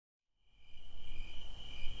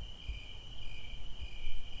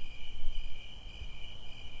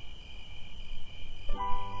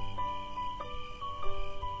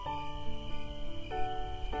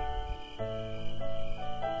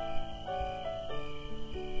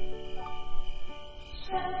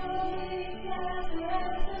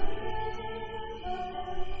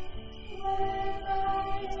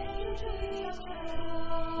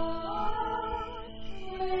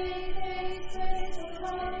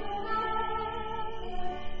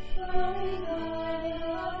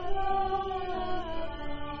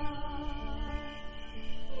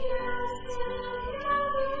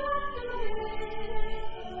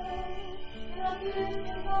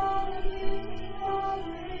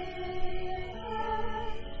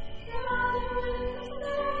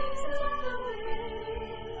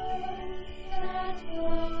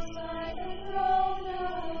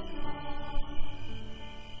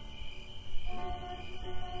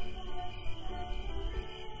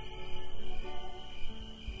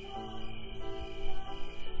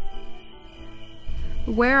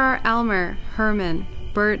Where are Elmer, Herman,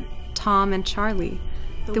 Bert, Tom, and Charlie?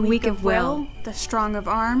 The weak of will, the strong of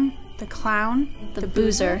arm, the clown, the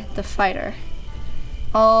boozer, the fighter.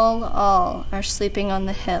 All are sleeping on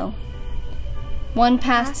the hill. One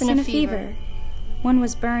passed in a fever. One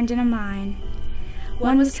was burned in a mine.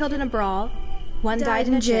 One was killed in a brawl. One died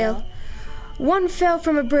in a jail. One fell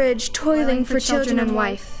from a bridge, toiling for children and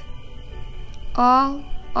wife. All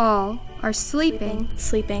are sleeping.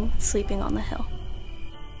 Sleeping on the hill.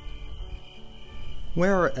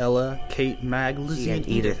 Where are Ella, Kate, Mag, Lizzie, and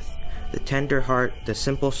Edith? The tender heart, the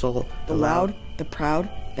simple soul, the loud, the proud,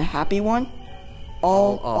 the happy one?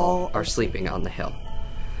 All are sleeping on the hill.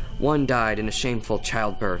 One died in a shameful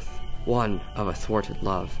childbirth, one of a thwarted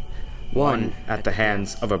love, one at the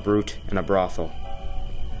hands of a brute in a brothel,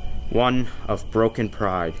 one of broken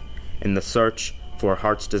pride in the search for a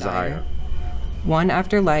heart's desire. One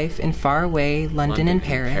after life in faraway London and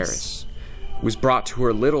Paris. Was brought to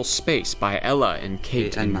her little space by Ella and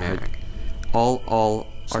Kate and Mag. All are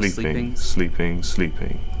sleeping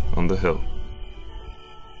on the hill.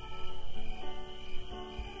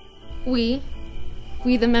 We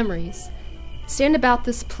the memories, stand about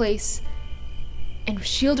this place and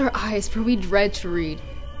shield our eyes, for we dread to read.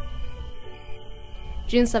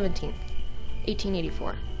 June 17th,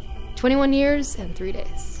 1884. 21 years and 3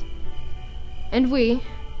 days. And we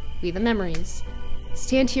the memories,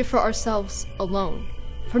 stand here for ourselves alone,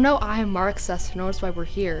 for no eye marks us knows why we're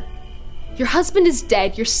here. Your husband is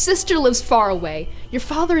dead, your sister lives far away, your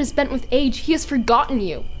father is bent with age, he has forgotten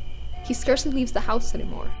you. He scarcely leaves the house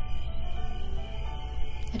anymore.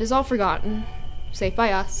 It is all forgotten, save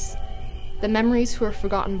by us, the memories who are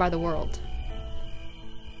forgotten by the world.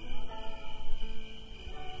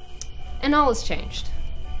 And all is changed,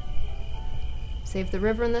 save the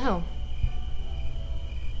river and the hill.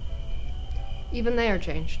 Even they are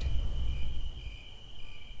changed.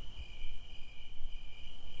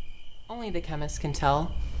 Only the chemist can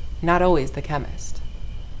tell, not always the chemist.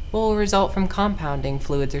 What will result from compounding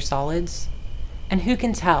fluids or solids? And who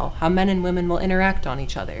can tell how men and women will interact on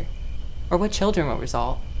each other, or what children will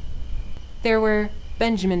result? There were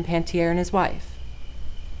Benjamin Pantier and his wife,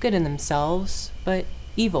 good in themselves, but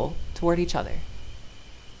evil toward each other.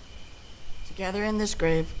 Together in this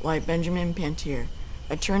grave lie Benjamin Pantier,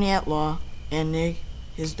 attorney at law, and Nig,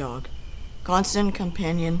 his dog, constant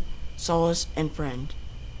companion, solace, and friend.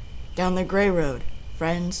 Down the gray road,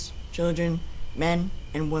 friends, children, men,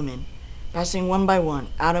 and women, passing one by one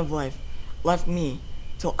out of life, left me,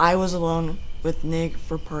 till I was alone with Nig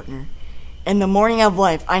for partner. In the morning of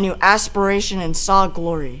life, I knew aspiration and saw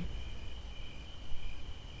glory.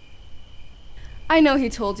 I know he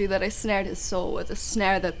told you that I snared his soul with a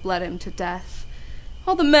snare that bled him to death.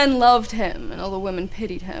 All the men loved him, and all the women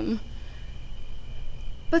pitied him.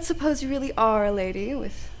 But suppose you really are a lady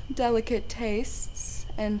with delicate tastes,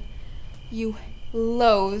 and you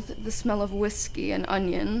loathe the smell of whiskey and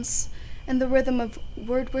onions, and the rhythm of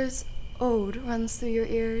Wordsworth's ode runs through your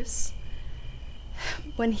ears.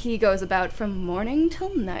 When he goes about from morning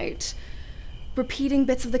till night, repeating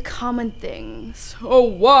bits of the common things. Oh,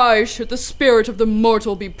 why should the spirit of the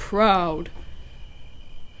mortal be proud?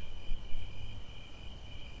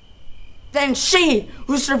 Then she,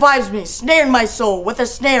 who survives me, snared my soul with a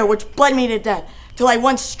snare which bled me to death, till I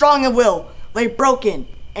once strong of will, lay broken,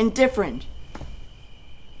 indifferent,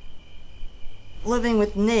 living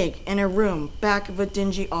with Nig in a room back of a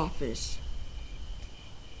dingy office.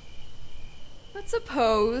 But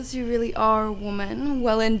suppose you really are a woman,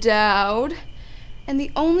 well endowed, and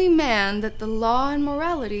the only man that the law and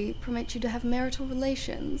morality permit you to have marital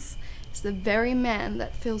relations is the very man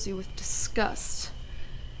that fills you with disgust.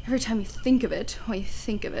 Every time you think of it, every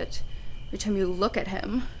time you look at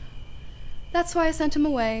him. That's why I sent him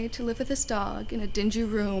away to live with his dog in a dingy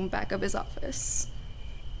room back of his office.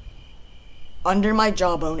 Under my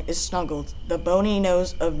jawbone is snuggled the bony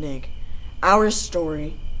nose of Nig. Our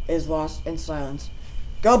story is lost in silence.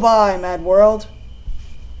 Goodbye, mad world.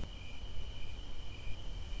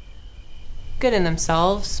 Good in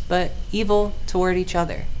themselves, but evil toward each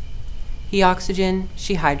other. He oxygen,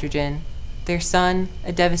 she hydrogen. Their son,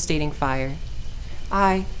 a devastating fire.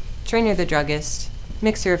 I, trainer the druggist,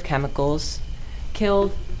 mixer of chemicals,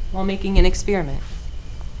 killed while making an experiment.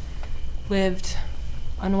 Lived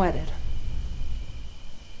unwedded.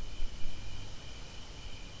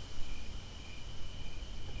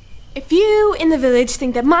 If you in the village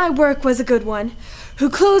think that my work was a good one, who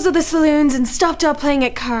closed all the saloons and stopped all playing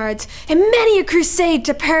at cards, and many a crusade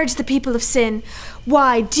to purge the people of sin,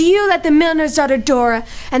 why do you let the milliner's daughter Dora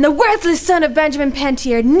and the worthless son of Benjamin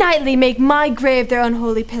Pantier nightly make my grave their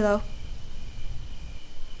unholy pillow?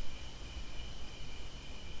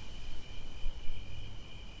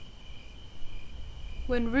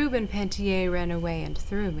 When Reuben Pantier ran away and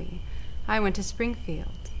threw me, I went to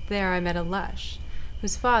Springfield. There I met a lush,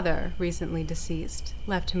 whose father, recently deceased,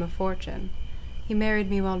 left him a fortune. He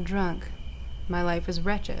married me while drunk. My life was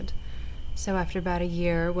wretched. So after about a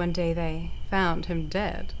year, one day they found him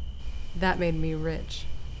dead. That made me rich.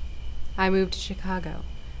 I moved to Chicago.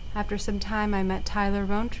 After some time I met Tyler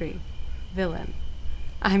Rowntree, villain.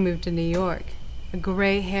 I moved to New York. A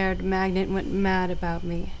gray-haired magnate went mad about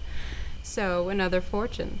me. So another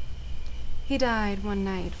fortune. He died one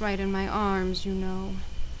night, right in my arms, you know.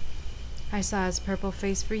 I saw his purple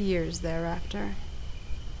face for years thereafter.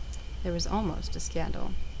 There was almost a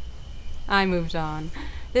scandal. I moved on,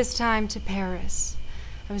 this time to Paris.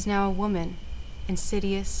 I was now a woman,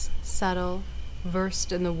 insidious, subtle,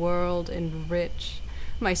 versed in the world, and rich.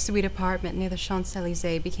 My sweet apartment near the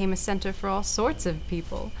Champs-Élysées became a center for all sorts of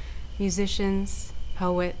people. Musicians,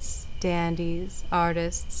 poets, dandies,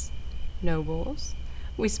 artists, nobles.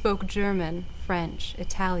 We spoke German, French,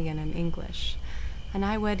 Italian, and English. And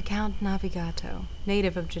I wed Count Navigato,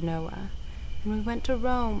 native of Genoa, and we went to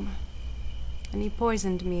Rome. And he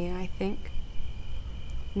poisoned me, I think.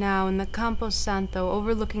 Now in the Campo Santo,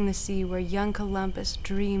 overlooking the sea where young Columbus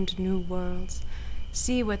dreamed new worlds,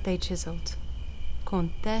 see what they chiseled.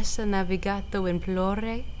 Contessa Navigato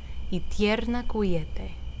implore y tierna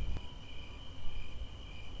quiete.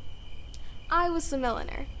 I was the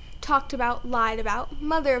milliner, talked about, lied about,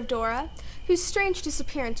 mother of Dora, whose strange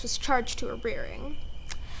disappearance was charged to her rearing.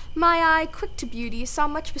 My eye, quick to beauty, saw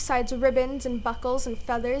much besides ribbons and buckles and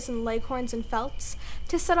feathers and leghorns and felts,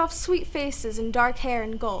 to set off sweet faces and dark hair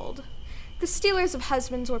and gold. The stealers of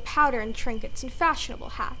husbands wore powder and trinkets and fashionable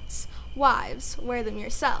hats. Wives, wear them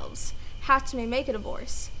yourselves. Hats may make a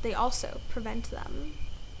divorce, they also prevent them.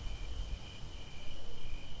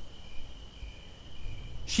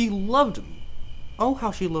 She loved me. Oh,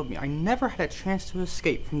 how she loved me. I never had a chance to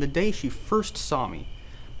escape from the day she first saw me.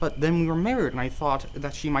 But then we were married, and I thought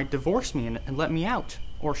that she might divorce me and let me out,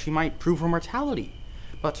 or she might prove her mortality.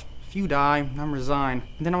 But few die, none resign,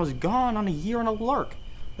 and then I was gone on a year on a lark.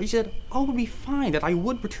 But she said all would be fine, that I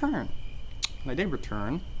would return. And I did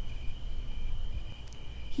return.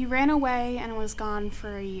 He ran away and was gone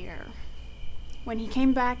for a year. When he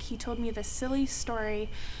came back, he told me the silly story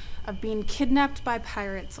of being kidnapped by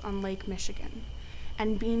pirates on Lake Michigan,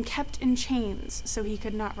 and being kept in chains so he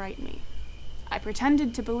could not write me. I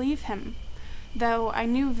pretended to believe him, though I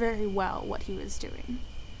knew very well what he was doing,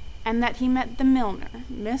 and that he met the milliner,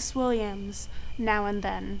 Miss Williams, now and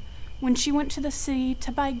then, when she went to the city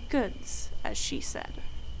to buy goods, as she said.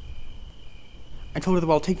 I told her that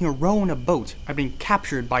while taking a row in a boat, I'd been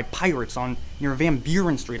captured by pirates near Van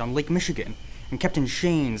Buren Street on Lake Michigan, and kept in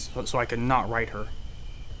chains so I could not write her.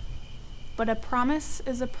 But a promise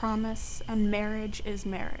is a promise, and marriage is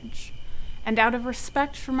marriage. And out of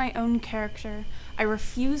respect for my own character, I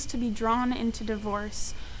refuse to be drawn into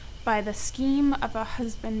divorce by the scheme of a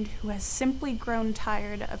husband who has simply grown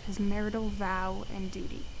tired of his marital vow and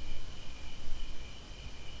duty.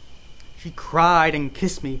 She cried and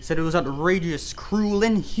kissed me, said it was outrageous, cruel,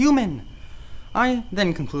 inhuman. I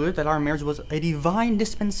then concluded that our marriage was a divine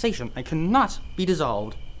dispensation and could not be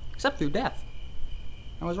dissolved, except through death.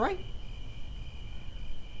 I was right.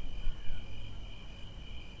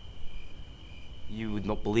 You would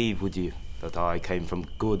not believe, would you, that I came from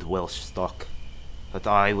good Welsh stock? That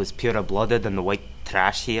I was purer-blooded than the white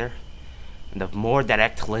trash here? And of more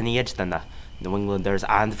direct lineage than the New Englanders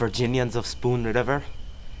and Virginians of Spoon River?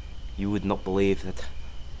 You would not believe that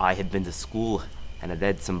I had been to school and had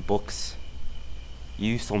read some books.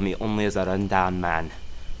 You saw me only as a run-down man,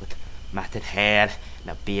 with matted hair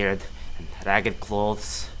and a beard and ragged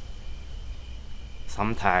clothes.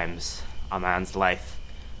 Sometimes a man's life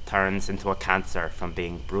turns into a cancer from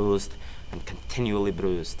being bruised and continually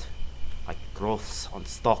bruised, like growths on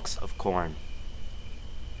stalks of corn.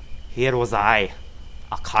 Here was I,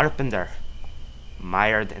 a carpenter,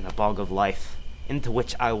 mired in a bog of life, into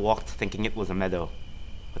which I walked thinking it was a meadow,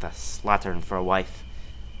 with a slattern for a wife.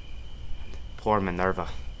 And poor Minerva,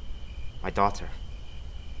 my daughter,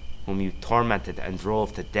 whom you tormented and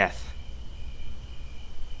drove to death.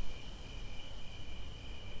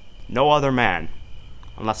 No other man,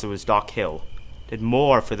 unless it was Doc Hill, did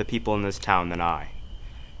more for the people in this town than I.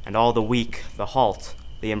 And all the weak, the halt,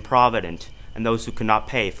 the improvident, and those who could not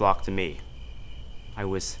pay flocked to me. I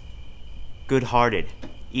was good-hearted,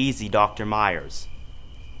 easy Dr. Myers.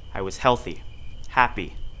 I was healthy,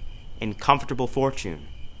 happy, in comfortable fortune,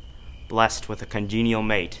 blessed with a congenial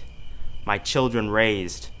mate, my children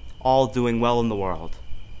raised, all doing well in the world.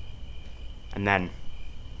 And then,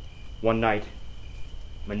 one night,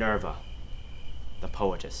 Minerva, the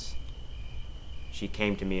poetess, she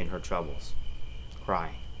came to me in her troubles,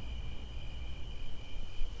 crying.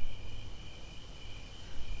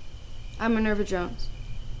 I'm Minerva Jones,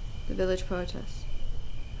 the village poetess,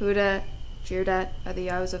 hooted at, jeered at by the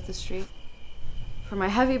yows of the street. For my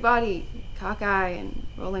heavy body, cockeye, and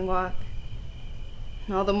rolling walk,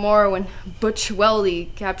 and all the more when Butch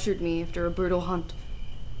Weldy captured me after a brutal hunt.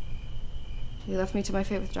 He left me to my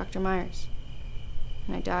fate with Dr. Myers,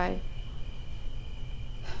 and I died,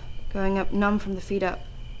 going up numb from the feet up,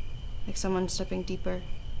 like someone stepping deeper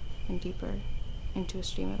and deeper into a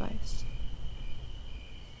stream of ice.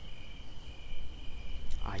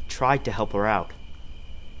 I tried to help her out.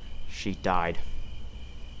 She died.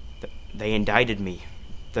 They indicted me.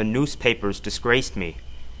 The newspapers disgraced me.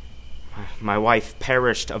 My wife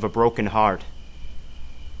perished of a broken heart.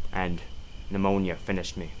 And pneumonia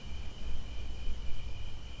finished me.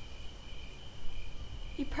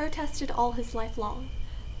 He protested all his life long.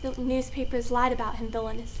 The newspapers lied about him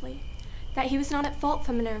villainously, that he was not at fault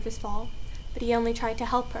for Minerva's fall, but he only tried to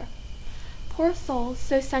help her. Poor soul,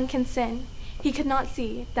 so sunk in sin, he could not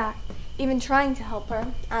see that, even trying to help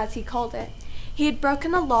her, as he called it, he had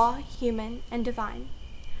broken the law, human and divine.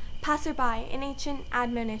 Passerby, an ancient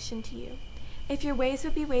admonition to you. If your ways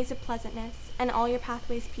would be ways of pleasantness, and all your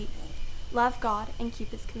pathways peace, love God and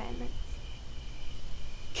keep his commandments.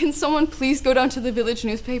 Can someone please go down to the village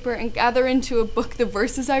newspaper and gather into a book the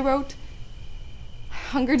verses I wrote? I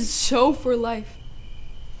hungered so for life.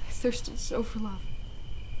 I thirsted so for love.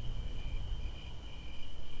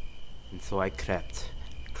 And so I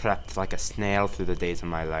crept like a snail through the days of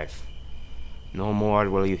my life. No more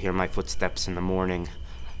will you hear my footsteps in the morning,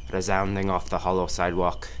 resounding off the hollow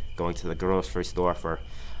sidewalk, going to the grocery store for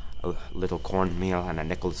a little cornmeal and a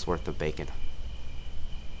nickel's worth of bacon.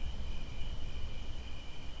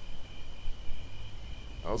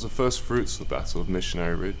 That was the first fruits of the Battle of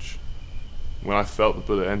Missionary Ridge. When I felt the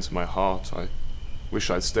bullet enter my heart, I wish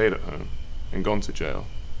I'd stayed at home and gone to jail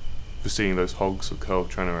for seeing those hogs of Curl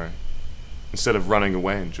Trenere, instead of running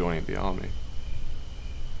away and joining the army.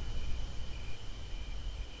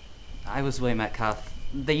 I was William Metcalf.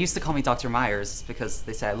 They used to call me Dr. Myers because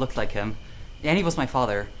they said I looked like him, and he was my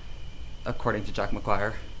father, according to Jack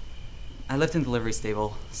McGuire. I lived in the livery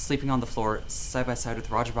stable, sleeping on the floor side by side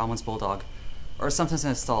with Roger Baldwin's bulldog, or sometimes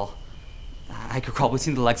in a stall. I could crawl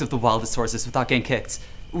between the legs of the wildest horses without getting kicked.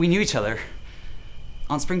 We knew each other.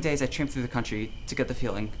 On spring days, I tramped through the country to get the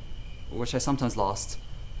feeling, which I sometimes lost,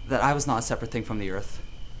 that I was not a separate thing from the earth.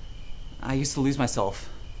 I used to lose myself,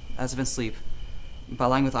 as if in sleep, by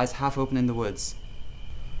lying with eyes half open in the woods.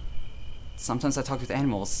 Sometimes I talked with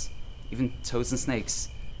animals, even toads and snakes,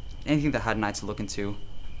 anything that had an eye to look into.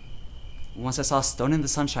 Once I saw a stone in the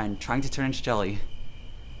sunshine trying to turn into jelly.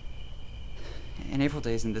 In April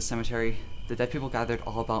days in this cemetery, the dead people gathered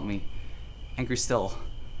all about me, and grew still,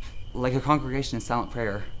 like a congregation in silent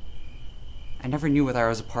prayer. I never knew whether I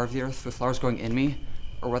was a part of the earth with flowers growing in me,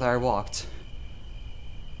 or whether I walked.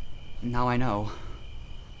 Now I know.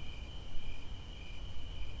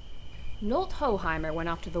 Nolt Hoheimer went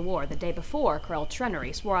off to the war the day before Curl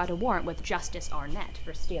Trenere swore out a warrant with Justice Arnett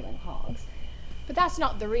for stealing hogs. But that's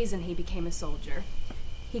not the reason he became a soldier.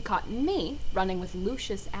 He caught me running with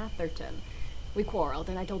Lucius Atherton. We quarreled,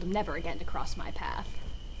 and I told him never again to cross my path.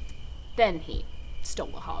 Then he stole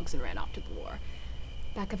the hogs and ran off to the war.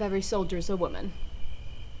 Back of every soldier's a woman.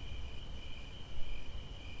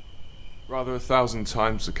 Rather 1,000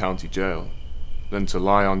 times the county jail than to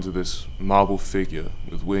lie under this marble figure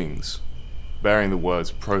with wings, bearing the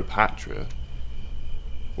words Pro Patria.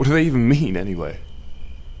 What do they even mean, anyway?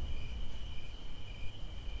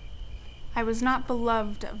 I was not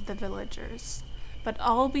beloved of the villagers, but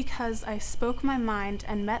all because I spoke my mind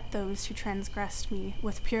and met those who transgressed me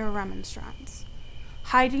with pure remonstrance,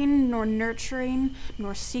 hiding nor nurturing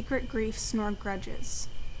nor secret griefs nor grudges.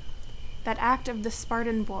 That act of the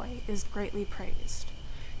Spartan boy is greatly praised,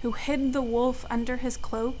 who hid the wolf under his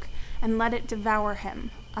cloak and let it devour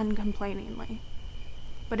him uncomplainingly.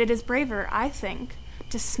 But it is braver, I think,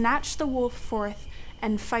 to snatch the wolf forth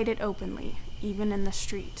and fight it openly, even in the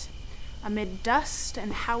street, amid dust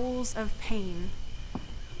and howls of pain.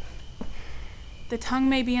 The tongue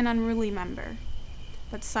may be an unruly member,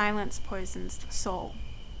 but silence poisons the soul.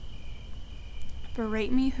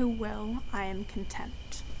 Berate me who will, I am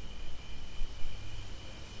content.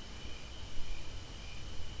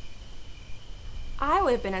 I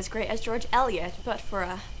would have been as great as George Eliot, but for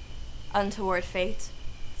a untoward fate.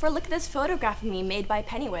 For look at this photograph of me made by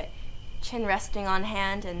Pennywit, chin resting on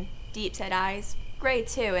hand and deep-set eyes, gray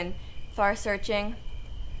too and far-searching.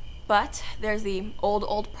 But there's the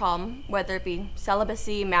old problem, whether it be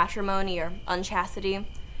celibacy, matrimony, or unchastity.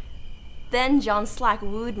 Then John Slack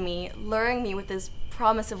wooed me, luring me with his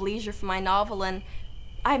promise of leisure for my novel, and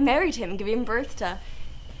I married him, giving birth to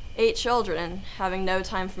 8 children and having no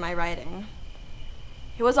time for my writing.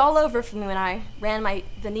 It was all over for me when I ran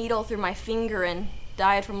the needle through my finger and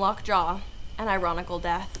died from lockjaw, an ironical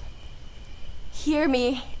death. Hear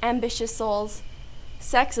me, ambitious souls.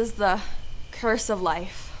 Sex is the curse of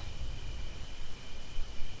life.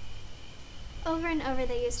 Over and over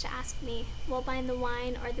they used to ask me, we'll bind the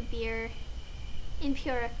wine or the beer in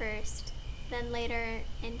Pura first, then later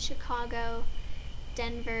in Chicago,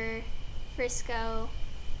 Denver, Frisco,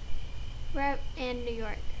 and New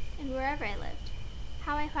York, and wherever I lived.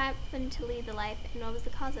 How I happened to lead the life and what was the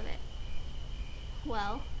cause of it.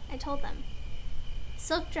 Well, I told them. A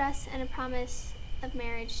silk dress and a promise of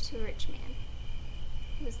marriage to a rich man.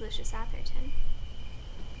 It was Lucius Atherton.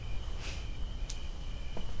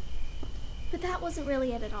 But that wasn't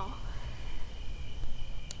really it at all.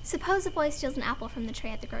 Suppose a boy steals an apple from the tray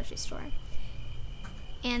at the grocery store,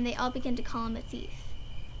 and they all begin to call him a thief.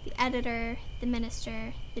 The editor, the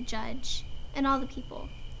minister, the judge, and all the people.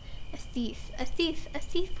 A thief, a thief, a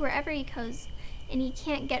thief wherever he goes, and he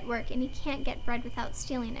can't get work and he can't get bread without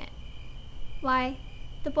stealing it. Why,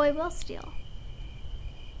 the boy will steal.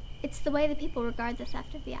 It's the way the people regard the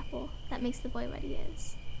theft of the apple that makes the boy what he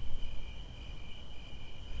is.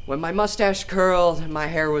 When my mustache curled and my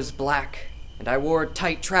hair was black, and I wore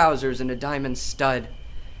tight trousers and a diamond stud,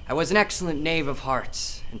 I was an excellent knave of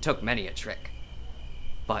hearts and took many a trick.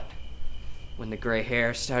 But when the gray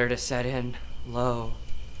hair started to set in, lo,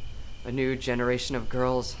 a new generation of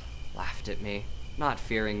girls laughed at me, not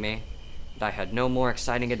fearing me, and I had no more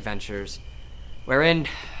exciting adventures, wherein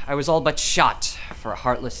I was all but shot for a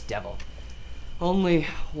heartless devil. Only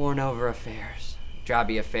worn-over affairs,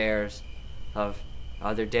 drabby affairs of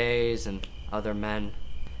other days and other men.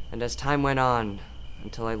 And as time went on,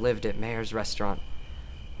 until I lived at Mayor's restaurant,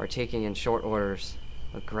 or taking in short orders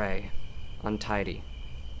a gray, untidy,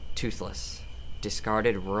 toothless,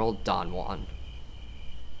 discarded rural Don Juan.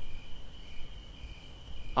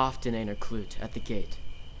 Often Aner Clute at the gate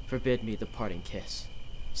forbid me the parting kiss,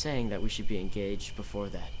 saying that we should be engaged before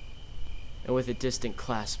that. And with a distant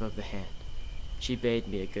clasp of the hand, she bade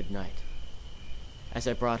me a good night. As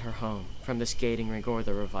I brought her home from the skating rink or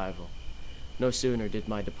the revival, no sooner did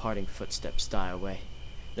my departing footsteps die away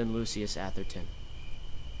than Lucius Atherton.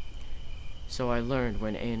 So I learned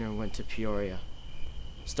when Aner went to Peoria,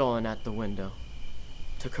 stolen at the window,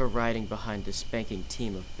 took her riding behind a spanking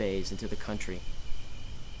team of bays into the country.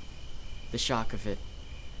 The shock of it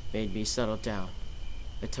made me settle down.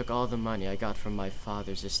 I took all the money I got from my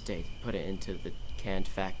father's estate, put it into the canned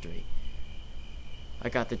factory. I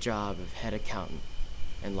got the job of head accountant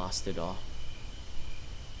and lost it all.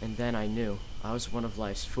 And then I knew I was one of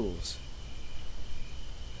life's fools,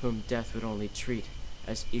 whom death would only treat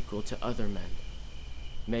as equal to other men,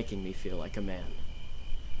 making me feel like a man.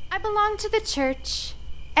 I belonged to the church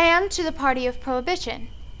and to the party of prohibition,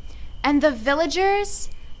 and the villagers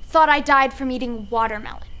thought I died from eating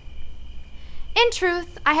watermelon. In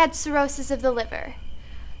truth, I had cirrhosis of the liver.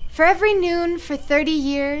 For every noon for 30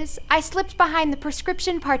 years, I slipped behind the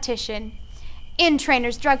prescription partition in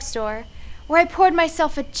Trainer's drugstore, where I poured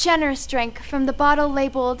myself a generous drink from the bottle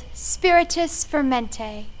labeled Spiritus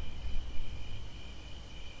Fermente.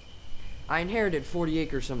 I inherited 40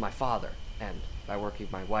 acres from my father, and by working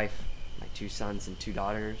my wife, my 2 sons and 2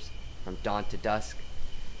 daughters, from dawn to dusk,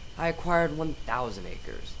 I acquired 1,000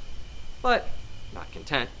 acres. But, not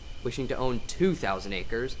content, wishing to own 2,000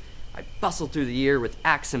 acres, I bustled through the year with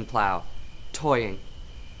axe and plow, toying,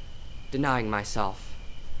 denying myself,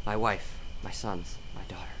 my wife, my sons, my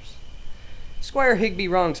daughters. Squire Higby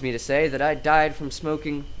wrongs me to say that I died from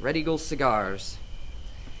smoking Red Eagle cigars.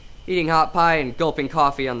 Eating hot pie and gulping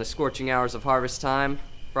coffee on the scorching hours of harvest time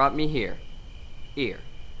brought me here, ere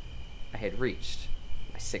I had reached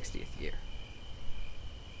my 60th year.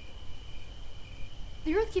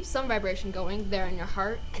 The earth keeps some vibration going there in your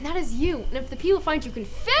heart, and that is you. And if the people find you can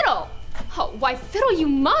fiddle, Oh, why, fiddle you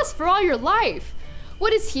must for all your life.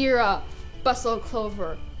 What is here a bustle of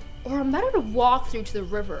clover, or a meadow to walk through to the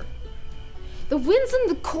river? The wind's in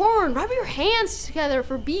the corn, rub your hands together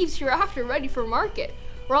for beeves hereafter ready for market,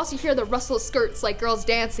 or else you hear the rustle of skirts like girls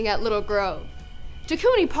dancing at Little Grove.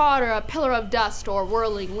 Jacuni Potter, a pillar of dust or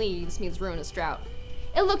whirling leaves means ruinous drought.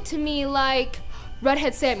 It looked to me like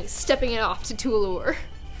Redhead Sammy stepping it off to Tulur.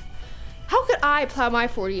 How could I plow my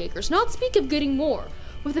 40 acres, not speak of getting more,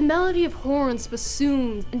 with the melody of horns,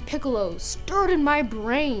 bassoons, and piccolos stirred in my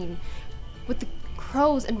brain, with the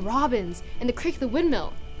crows and robins and the creak of the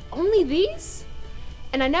windmill? Only these?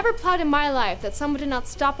 And I never plowed in my life that someone did not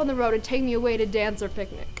stop on the road and take me away to dance or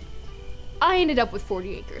picnic. I ended up with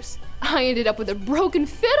 40 acres. I ended up with a broken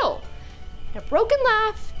fiddle, and a broken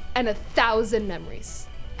laugh, and 1,000 memories,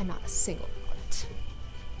 and not a single regret.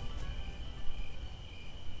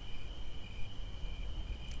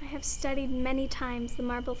 I have studied many times the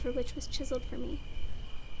marble for which was chiseled for me,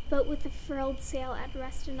 boat with the furled sail at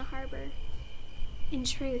rest in a harbor. In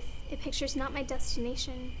truth, it pictures not my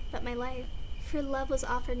destination, but my life, for love was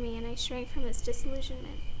offered me and I shrank from its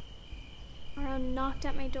disillusionment. Our own knocked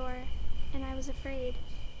at my door, and I was afraid.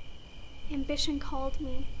 Ambition called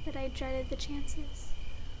me, but I dreaded the chances.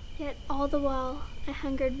 Yet all the while, I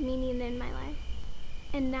hungered meaning in my life.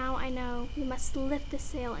 And now I know we must lift the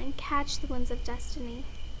sail and catch the winds of destiny,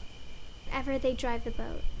 wherever they drive the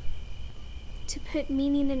boat. To put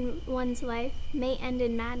meaning in one's life may end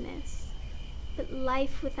in madness, but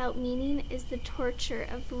life without meaning is the torture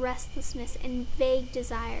of restlessness and vague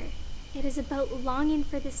desire. It is about longing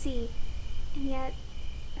for the sea, and yet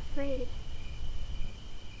afraid.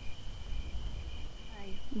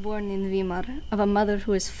 Born in Weimar, of a mother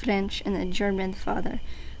who is French and a German father,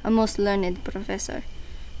 a most learned professor.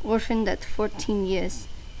 Orphaned at 14 years,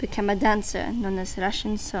 became a dancer known as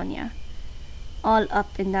Russian Sonia. All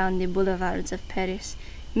up and down the boulevards of Paris,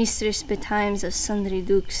 mistress betimes of sundry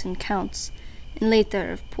dukes and counts, and later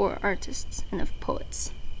of poor artists and of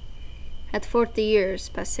poets. At 40 years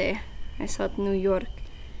passé, I sought New York,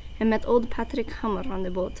 and met old Patrick Hummer on the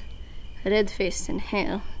boat, red-faced and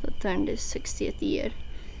hale, though turned his 60th year,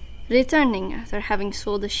 returning after having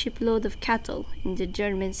sold a shipload of cattle in the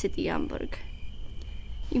German city Hamburg.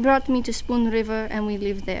 He brought me to Spoon River, and we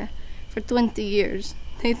lived there for 20 years.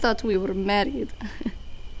 They thought we were married.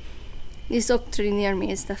 This oak tree near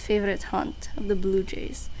me is the favorite haunt of the blue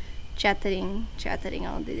jays, chattering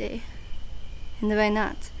all the day. And why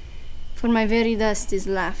not? For my very dust is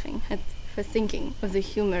laughing for thinking of the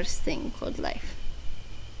humorous thing called life.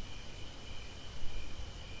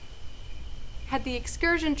 Had the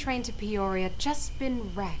excursion train to Peoria just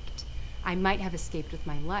been wrecked, I might have escaped with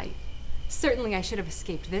my life. Certainly I should have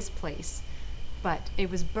escaped this place, but it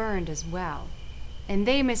was burned as well. And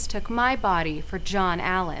they mistook my body for John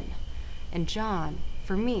Allen, and John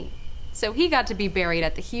for me. So he got to be buried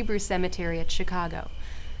at the Hebrew Cemetery at Chicago.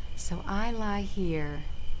 So I lie here.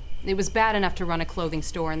 It was bad enough to run a clothing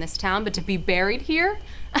store in this town, but to be buried here?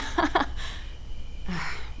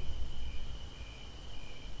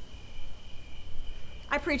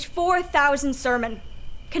 I preached 4,000 sermons,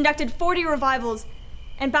 conducted 40 revivals,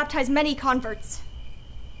 and baptized many converts.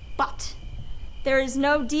 But there is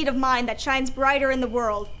no deed of mine that shines brighter in the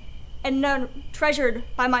world, and none treasured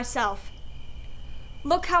by myself.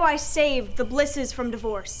 Look how I saved the blisses from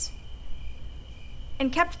divorce,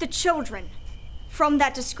 and kept the children from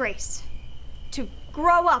that disgrace, to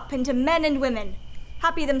grow up into men and women,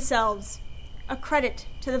 happy themselves, a credit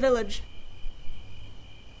to the village.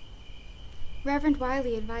 Reverend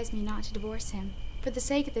Wiley advised me not to divorce him, for the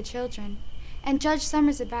sake of the children, and Judge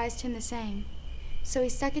Summers advised him the same. So he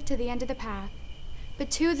stuck it to the end of the path.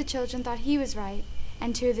 But 2 of the children thought he was right,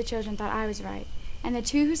 and 2 of the children thought I was right, and the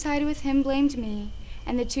 2 who sided with him blamed me,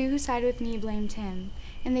 and the 2 who sided with me blamed him,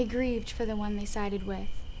 and they grieved for the one they sided with.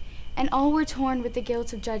 And all were torn with the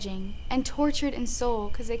guilt of judging, and tortured in soul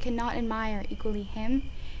because they could not admire equally him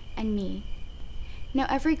and me. Now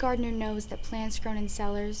every gardener knows that plants grown in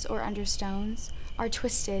cellars or under stones are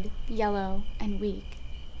twisted, yellow, and weak.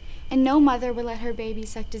 And no mother would let her baby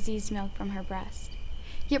suck diseased milk from her breast.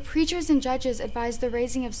 Yet preachers and judges advise the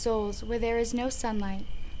raising of souls where there is no sunlight,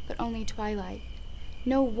 but only twilight,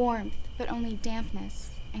 no warmth, but only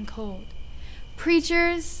dampness and cold.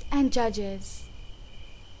 Preachers and judges.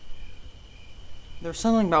 There's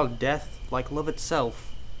something about death, like love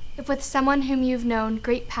itself. If with someone whom you've known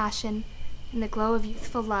great passion, in the glow of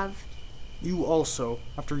youthful love, You also,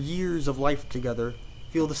 after years of life together,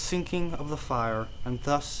 feel the sinking of the fire and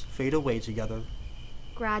thus fade away together.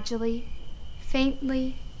 gradually,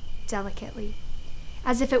 faintly, delicately,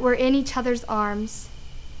 as if it were in each other's arms,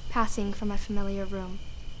 passing from a familiar room.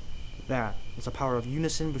 That is a power of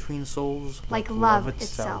unison between souls, like love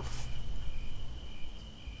itself.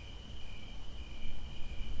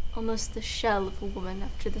 Almost the shell of a woman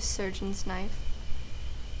after the surgeon's knife,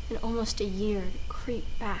 and almost a year to creep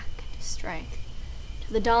back to strength,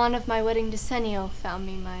 till the dawn of my wedding decennial found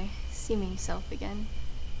me my seeming self again.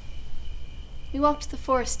 We walked the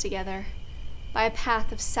forest together, by a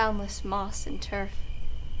path of soundless moss and turf,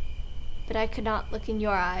 but I could not look in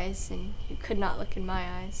your eyes, and you could not look in my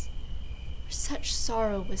eyes, for such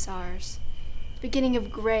sorrow was ours, the beginning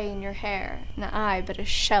of gray in your hair, and I but a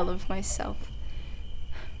shell of myself.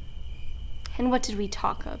 And what did we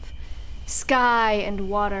talk of? Sky and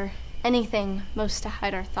water, anything most to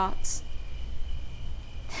hide our thoughts.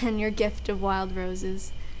 And your gift of wild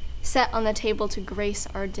roses, set on the table to grace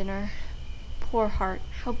our dinner. Poor heart,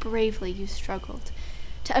 how bravely you struggled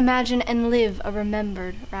to imagine and live a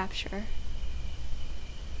remembered rapture.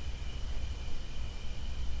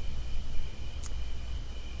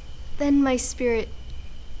 Then my spirit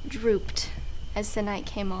drooped as the night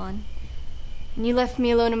came on, and you left me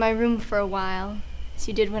alone in my room for a while, as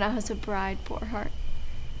you did when I was a bride, poor heart.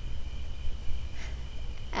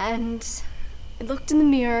 And I looked in the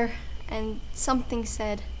mirror, and something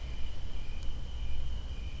said,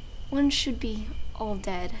 one should be all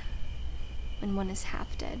dead when one is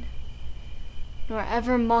half dead, nor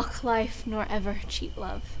ever mock life, nor ever cheat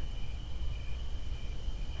love.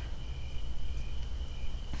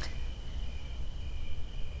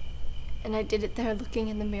 And I did it there looking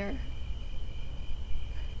in the mirror.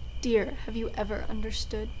 Dear, have you ever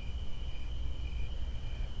understood?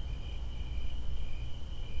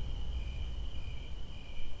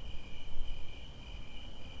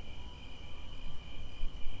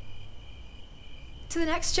 To the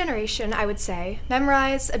next generation, I would say,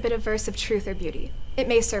 memorize a bit of verse of truth or beauty. It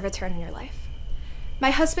may serve a turn in your life.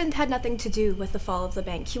 My husband had nothing to do with the fall of the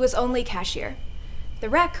bank. He was only cashier. The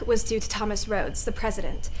wreck was due to Thomas Rhodes, the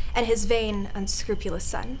president, and his vain, unscrupulous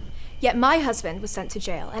son. Yet my husband was sent to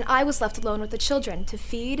jail, and I was left alone with the children to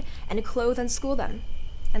feed and clothe and school them.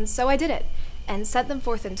 And so I did it, and sent them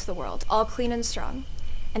forth into the world, all clean and strong,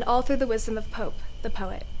 and all through the wisdom of Pope, the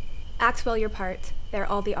poet. Act well your part, there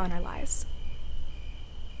all the honor lies.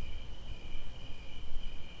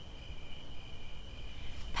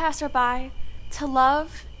 Passerby, to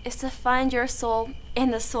love is to find your soul in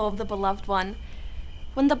the soul of the beloved one.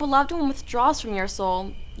 When the beloved one withdraws from your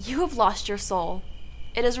soul, you have lost your soul.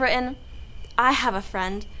 It is written, I have a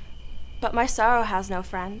friend, but my sorrow has no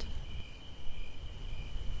friend.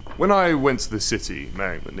 When I went to the city,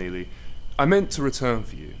 marrying McNeely, I meant to return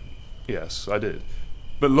for you. Yes, I did.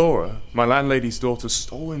 But Laura, my landlady's daughter,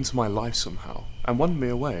 stole into my life somehow and won me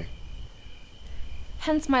away.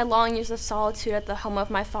 Hence my long years of solitude at the home of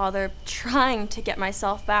my father, trying to get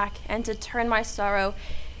myself back and to turn my sorrow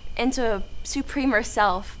into a supremer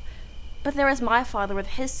self. But there was my father with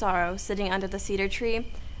his sorrow sitting under the cedar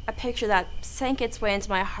tree, a picture that sank its way into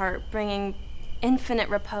my heart, bringing infinite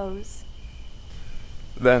repose.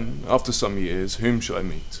 Then, after some years, whom should I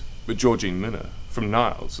meet but Georgine Minner, from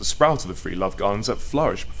Niles, a sprout of the free love gardens that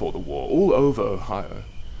flourished before the war all over Ohio.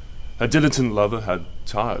 Her dilettante lover had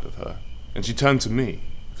tired of her, and she turned to me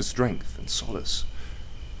for strength and solace.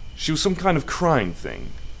 She was some kind of crying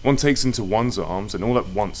thing one takes into one's arms and all at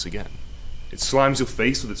once again. It slimes your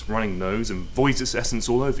face with its running nose and voids its essence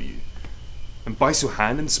all over you, and bites your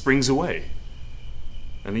hand and springs away,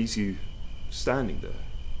 and leaves you standing there,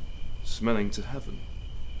 smelling to heaven.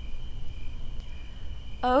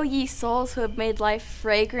 O ye souls who have made life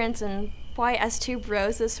fragrant and white as tube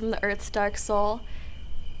roses from the earth's dark soul,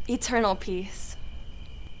 eternal peace.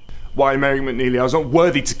 Why, Mary McNeely, I was not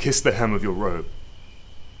worthy to kiss the hem of your robe.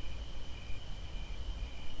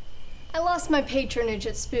 I lost my patronage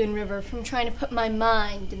at Spoon River from trying to put my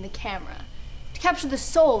mind in the camera, to capture the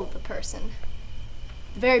soul of the person.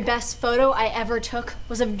 The very best photo I ever took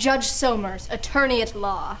was of Judge Somers, attorney at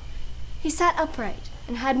law. He sat upright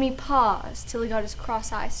and had me pause till he got his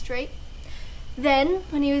cross eye straight. Then,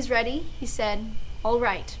 when he was ready, he said, "All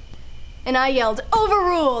right." And I yelled,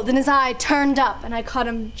 "Overruled!" and his eye turned up, and I caught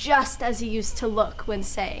him just as he used to look when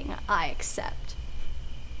saying, "I accept."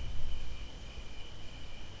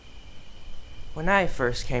 When I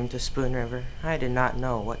first came to Spoon River, I did not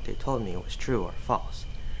know what they told me was true or false.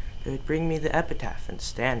 They would bring me the epitaph and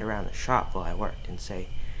stand around the shop while I worked and say,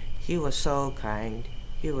 "He was so kind,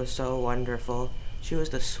 he was so wonderful, she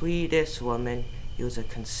was the sweetest woman, he was a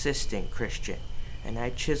consistent Christian," and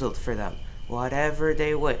I chiseled for them whatever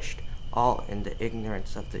they wished, all in the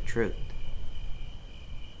ignorance of the truth.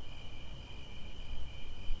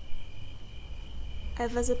 I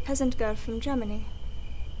was a peasant girl from Germany,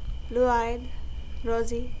 blue-eyed,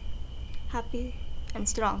 rosy, happy, and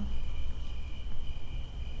strong.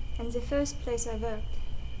 And the first place I worked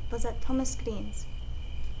was at Thomas Green's.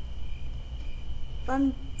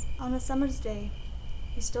 On a summer's day,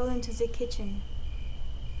 he stole into the kitchen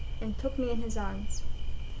and took me in his arms,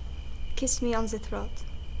 kissed me on the throat.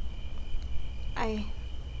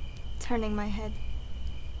 Turning my head.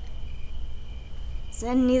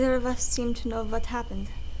 Then neither of us seemed to know what happened.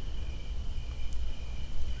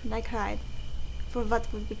 And I cried for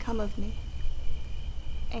what would become of me.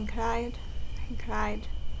 And cried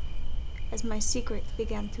as my secret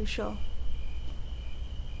began to show.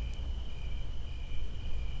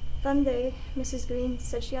 One day, Mrs. Green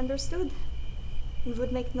said she understood and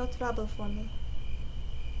would make no trouble for me.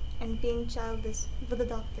 And being childless, would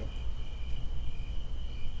adopt it.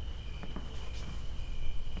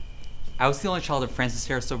 I was the only child of Francis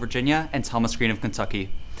Harris of Virginia and Thomas Green of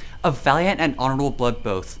Kentucky. Of valiant and honorable blood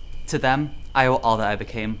both. To them, I owe all that I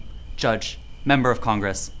became. Judge, member of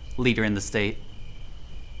Congress, leader in the state.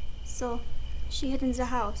 So, she hid in the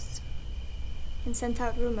house and sent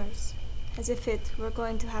out rumors, as if it were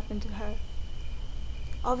going to happen to her.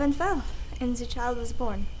 All went well, and the child was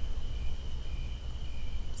born.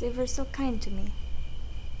 They were so kind to me.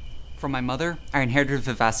 From my mother, I inherited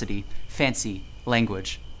vivacity, fancy,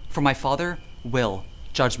 language. From my father, will,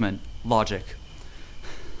 judgment, logic.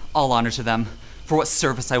 All honor to them, for what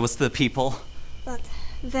service I was to the people. But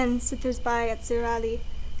then sitters by at the rally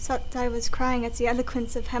thought I was crying at the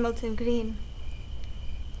eloquence of Hamilton Green.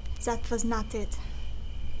 That was not it.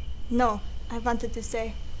 No, I wanted to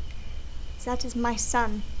say, that is my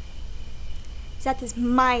son. That is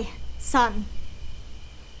my son.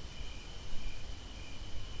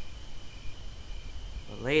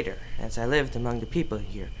 But later, as I lived among the people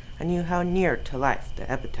here, I knew how near to life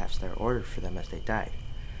the epitaphs that were ordered for them as they died.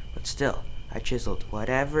 But still, I chiseled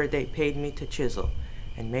whatever they paid me to chisel,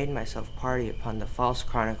 and made myself party upon the false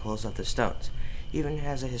chronicles of the stones, even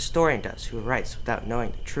as a historian does who writes without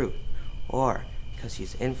knowing the truth, or because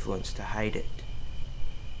he's influenced to hide it.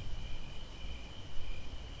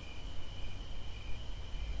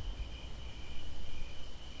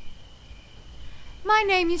 My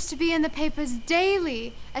name used to be in the papers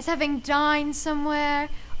daily as having dined somewhere,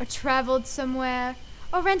 or traveled somewhere,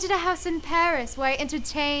 or rented a house in Paris where I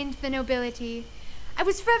entertained the nobility. I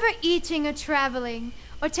was forever eating or traveling,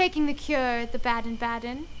 or taking the cure at the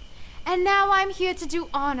Baden-Baden. And now I'm here to do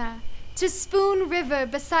honor, to Spoon River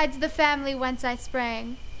besides the family whence I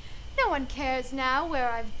sprang. No one cares now where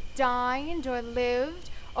I've dined or lived,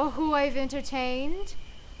 or who I've entertained,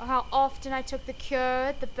 or how often I took the cure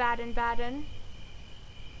at the Baden-Baden.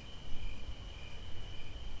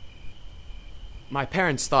 My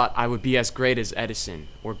parents thought I would be as great as Edison,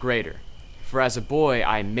 or greater, for as a boy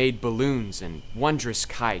I made balloons and wondrous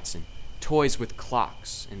kites and toys with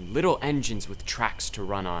clocks and little engines with tracks to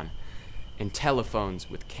run on and telephones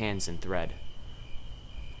with cans and thread.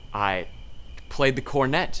 I played the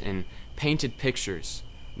cornet and painted pictures,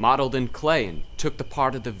 modeled in clay and took the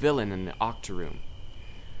part of the villain in the Octoroom.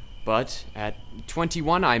 But at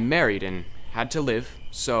 21 I married and had to live,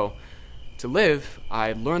 so to live,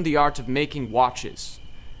 I learned the art of making watches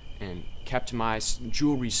and kept my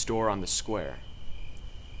jewelry store on the square.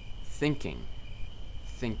 Thinking,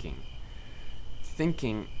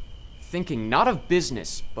 not of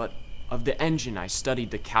business, but of the engine I studied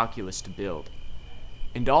the calculus to build.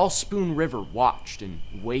 And all Spoon River watched and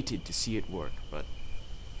waited to see it work, but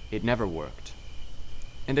it never worked.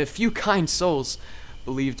 And a few kind souls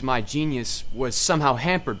believed my genius was somehow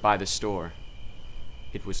hampered by the store.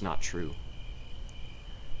 It was not true.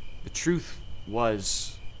 The truth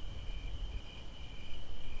was,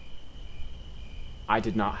 I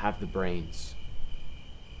did not have the brains.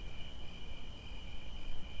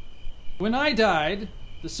 When I died,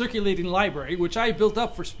 the circulating library, which I built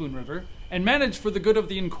up for Spoon River and managed for the good of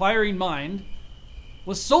the inquiring mind,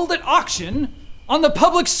 was sold at auction on the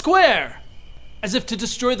public square, as if to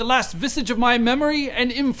destroy the last vestige of my memory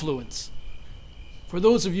and influence. For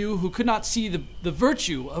those of you who could not see the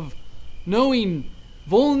virtue of knowing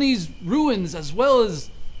Volney's ruins as well as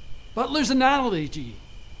Butler's Anthology,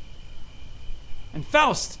 and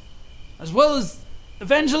Faust, as well as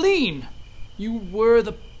Evangeline, you were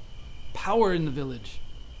the power in the village,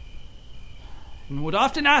 and would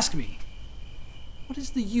often ask me, what is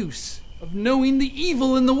the use of knowing the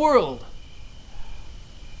evil in the world?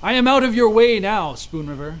 I am out of your way now, Spoon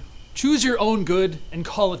River. Choose your own good and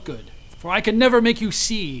call it good, for I can never make you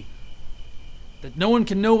see that no one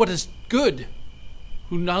can know what is good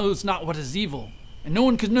who knows not what is evil, and no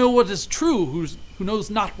one can know what is true who knows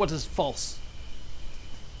not what is false.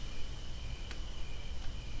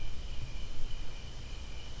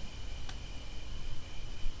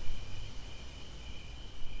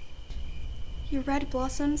 Your red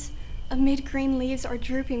blossoms amid green leaves are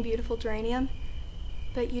drooping, beautiful geranium,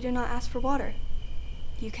 but you do not ask for water.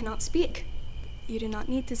 You cannot speak. You do not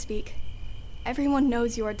need to speak. Everyone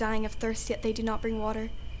knows you are dying of thirst, yet they do not bring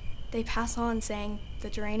water. They pass on saying, the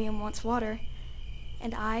geranium wants water.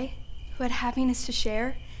 And I, who had happiness to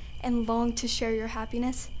share and longed to share your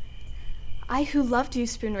happiness, I who loved you,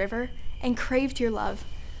 Spoon River, and craved your love,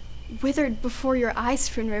 withered before your eyes,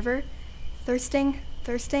 Spoon River, thirsting,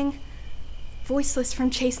 voiceless from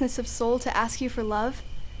chasteness of soul to ask you for love,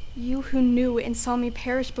 you who knew and saw me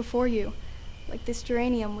perish before you, like this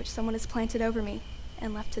geranium which someone has planted over me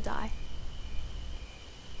and left to die.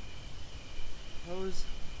 Suppose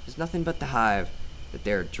there's nothing but the hive, that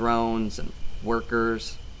there are drones and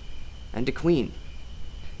workers, and a queen,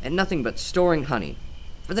 and nothing but storing honey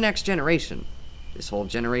for the next generation, this whole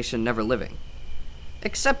generation never living.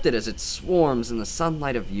 Accept it as it swarms in the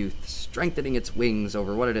sunlight of youth, strengthening its wings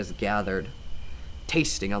over what it has gathered,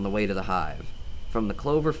 tasting on the way to the hive, from the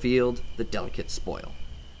clover field, the delicate spoil.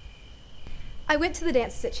 I went to the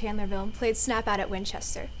dances at Chandlerville and played Snap Out at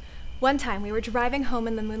Winchester. One time we were driving home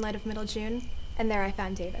in the moonlight of middle June, and there I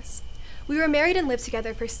found Davis. We were married and lived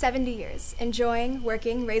together for 70 years, enjoying,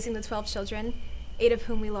 working, raising the 12 children, 8 of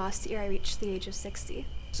whom we lost ere I reached the age of 60.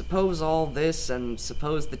 Suppose all this, and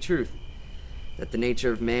suppose the truth, that the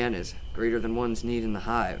nature of man is greater than one's need in the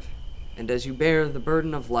hive, and as you bear the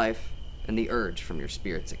burden of life and the urge from your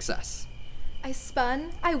spirit's excess. I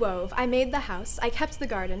spun, I wove, I made the house, I kept the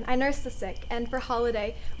garden, I nursed the sick, and for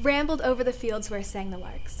holiday rambled over the fields where sang the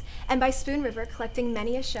larks, and by Spoon River collecting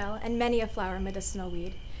many a shell and many a flower medicinal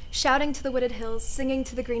weed, shouting to the wooded hills, singing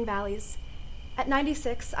to the green valleys. At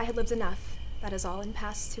 96, I had lived enough, that is all, and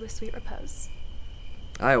passed to a sweet repose.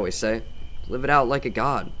 I always say, live it out like a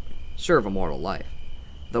god, sure of a mortal life,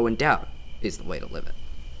 though in doubt is the way to live it.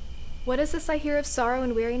 What is this I hear of sorrow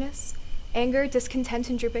and weariness, anger, discontent,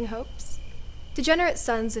 and drooping hopes? Degenerate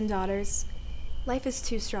sons and daughters, life is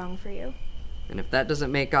too strong for you. And if that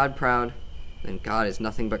doesn't make God proud, then God is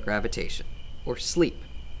nothing but gravitation, or sleep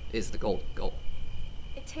is the golden goal.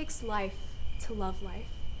 It takes life to love life.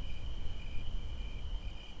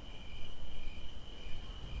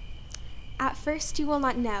 At first you will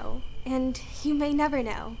not know, and you may never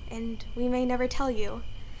know, and we may never tell you.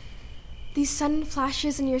 These sudden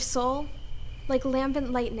flashes in your soul, like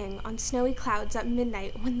lambent lightning on snowy clouds at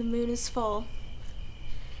midnight when the moon is full.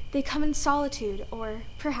 They come in solitude, or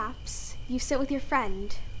perhaps you sit with your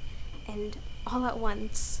friend, and all at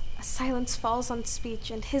once a silence falls on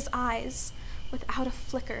speech, and his eyes, without a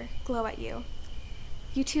flicker, glow at you.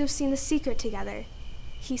 You two have seen the secret together.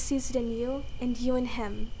 He sees it in you, and you in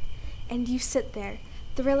him, and you sit there,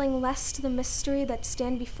 thrilling less to the mystery that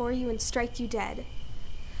stand before you and strike you dead.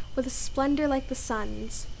 With a splendor like the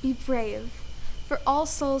sun's, be brave, for all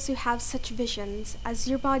souls who have such visions, as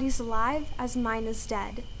your body's alive, as mine is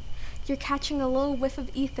dead. You're catching a little whiff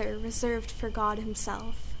of ether reserved for God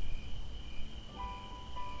himself.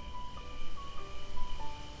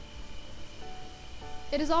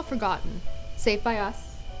 It is all forgotten, save by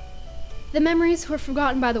us. The memories were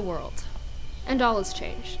forgotten by the world, and all is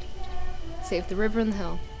changed, save the river and the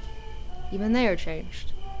hill. Even they are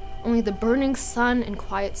changed. Only the burning sun and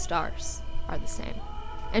quiet stars are the same.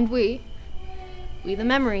 And we the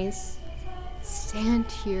memories,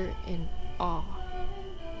 stand here in awe.